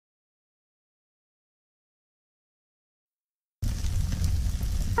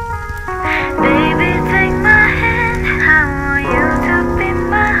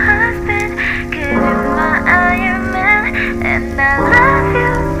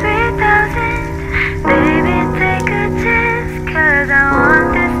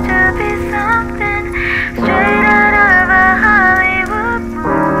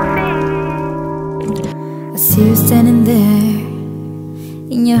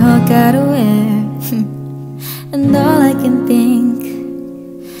heart got away. And all I can think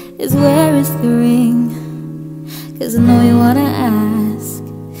is where is the ring? 'Cause I know you wanna ask,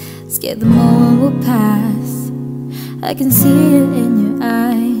 scared the moment will pass. I can see it in your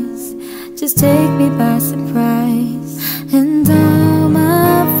eyes, just take me by surprise. And all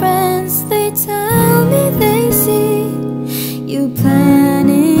my friends, they tell me they see you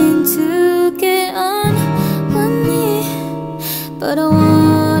planning to get on one knee. But I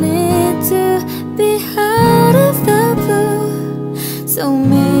want it to be out of the blue, so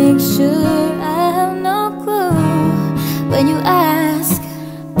make sure I have no clue when you ask.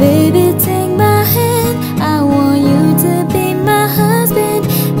 Baby, take my hand, I want you to be my husband,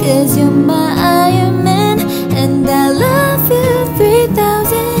 'cause you're my Iron Man, and I love you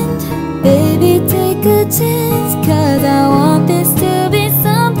 3000. Baby, take a chance, 'cause I want this to be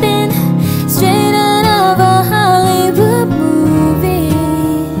something straight out of a Hollywood movie.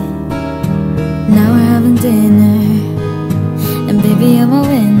 Now we're having dinner, and baby, I'm a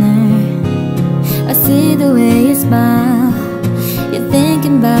winner. I see the way you smile, you're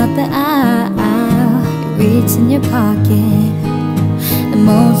thinking about the aisle. You reach in your pocket,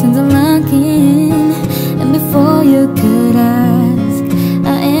 emotions are locking, and before you could ask,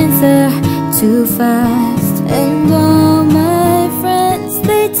 I answer too fast. And all my friends,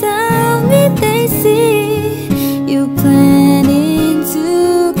 they tell me they see you planning to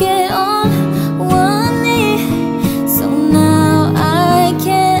get on one knee. So now I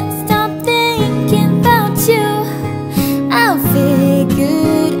can't stop thinking about you. I've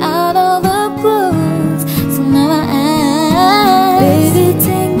figured out all the clues, so now I ask. Baby,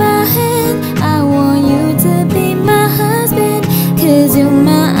 take my hand, I want you to be my husband, 'cause you're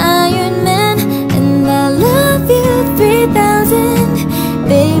my Iron Man, and I love you 3000.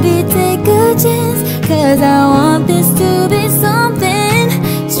 Baby, take a chance, 'cause I want this to be something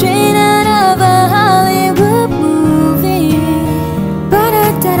straight out of a Hollywood movie.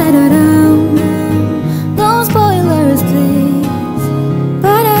 Ba-da-da-da-da-dum, no spoilers please.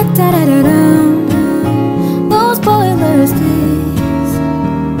 Ba-da-da-da-da-dum, no spoilers please.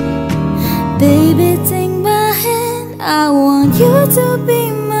 Baby, take my hand, I want you to be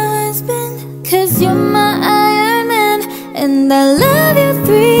my husband, 'cause you're my Iron Man, and I love you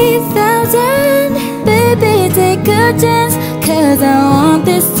 3000. Baby, take a chance,